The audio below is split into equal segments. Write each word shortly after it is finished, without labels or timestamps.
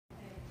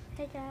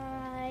Hey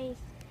guys,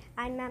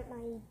 I'm at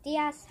my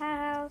Dia's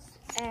house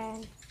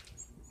and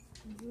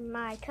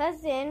my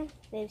cousin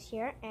lives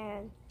here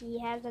and he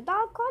has a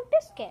dog called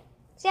Biscuit.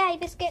 Say hi,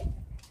 Biscuit.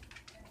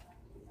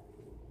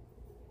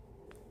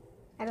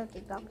 I don't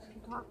think dogs can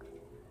talk.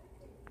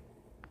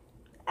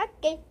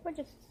 Okay, we're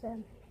just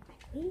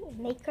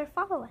make her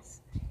follow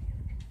us.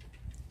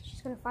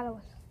 She's gonna follow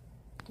us.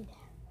 Do that.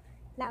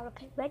 Now,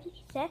 okay, ready,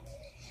 set.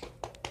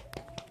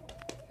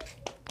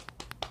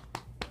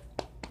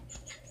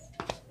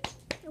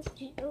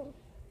 Oh.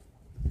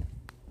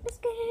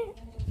 Biscuit.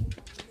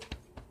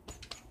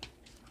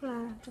 I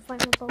have to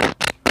find her bone.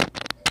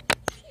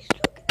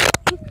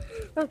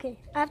 Okay,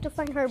 I have to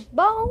find her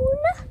bone.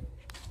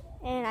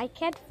 And I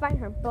can't find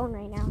her bone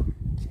right now.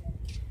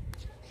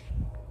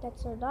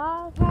 That's her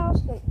dog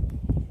house.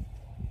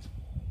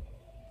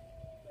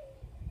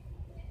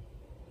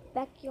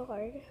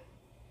 Backyard.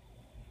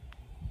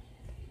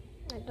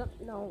 I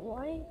don't know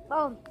why.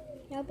 Oh,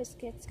 now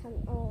Biscuit's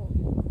coming. Oh.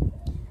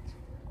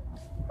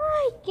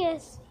 I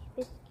guess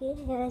Biscuit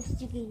has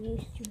to get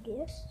used to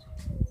this.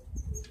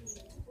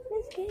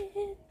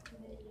 Biscuit.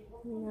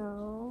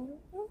 No.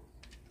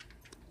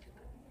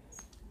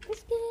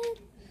 Biscuit.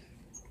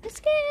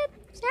 Biscuit.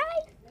 Hi.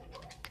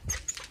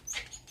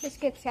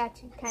 Biscuit's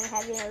actually kind of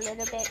having a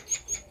little bit.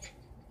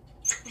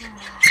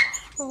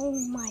 Oh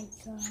my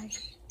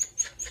gosh.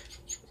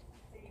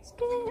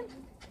 Biscuit.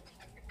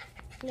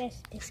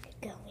 Where's Biscuit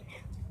going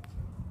now?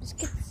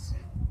 Biscuit's.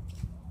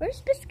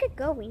 Where's Biscuit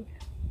going?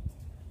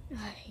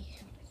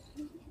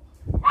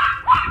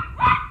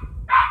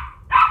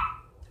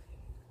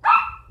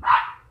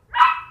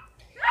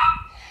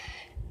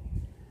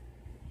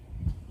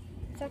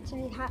 It's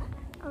actually hot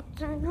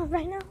outside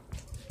right now.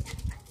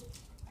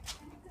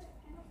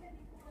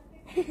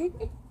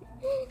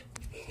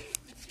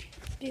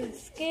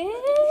 Biscuit.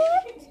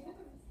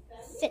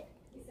 Sit.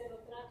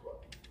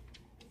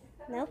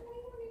 No.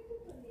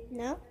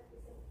 No.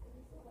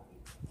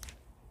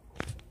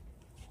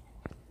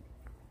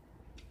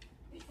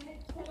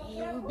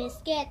 Hey,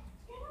 Biscuit.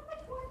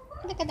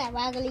 Look at that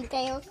waggly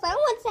tail.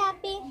 Someone's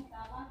happy.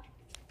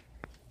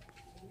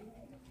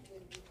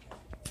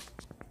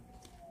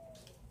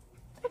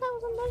 I thought that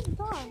was a nice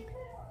dog.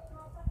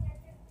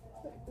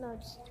 No,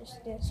 it's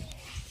just this.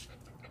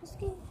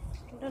 Biscuit.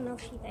 I don't know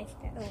if she likes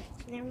that. Oh,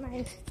 never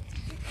mind.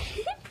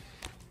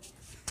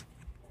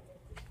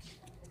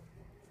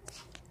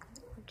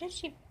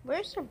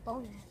 Where's her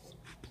bone at?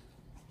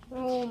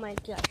 Oh my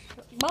gosh.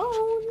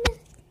 Bone!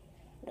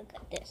 Look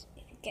at this.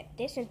 If you get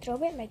this and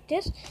throw it like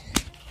this.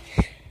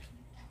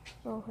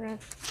 Oh, hold on.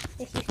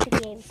 This used to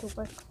be able to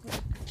work.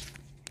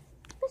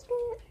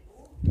 Biscuit!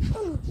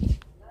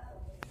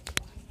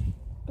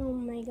 Oh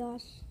my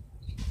gosh.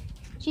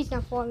 She's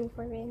not falling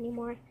for it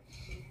anymore.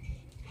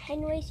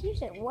 Anyways,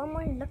 here's one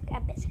more look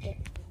at Biscuit.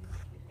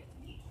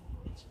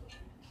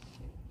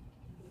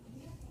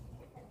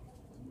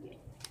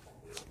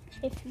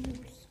 If you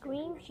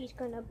scream, she's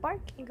gonna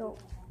bark and go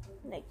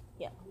like,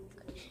 yeah.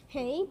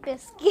 Hey,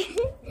 Biscuit.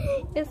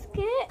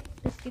 Biscuit.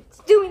 Biscuit's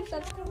doing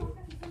something.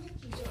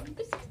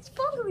 Biscuit's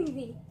following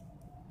me.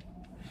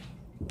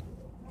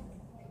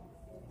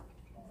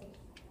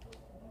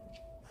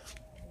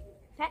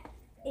 That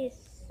is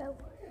so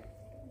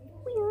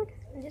weird.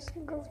 I'm just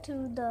gonna go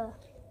to the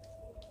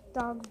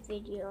dog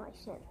video I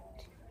sent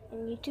on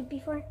YouTube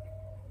before.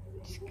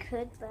 It's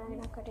good, but I'm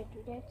not gonna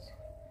do that.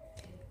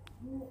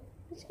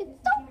 Biscuit,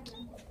 stop!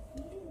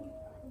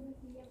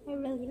 I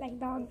really like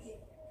dogs.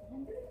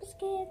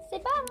 Biscuit, say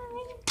bye!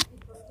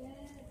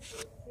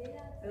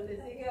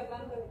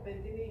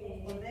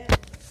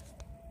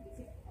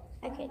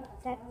 Okay,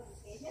 that's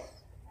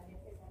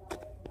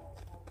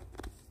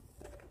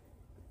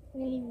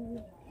really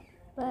weird.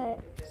 But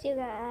see you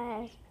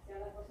guys.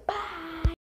 Bye!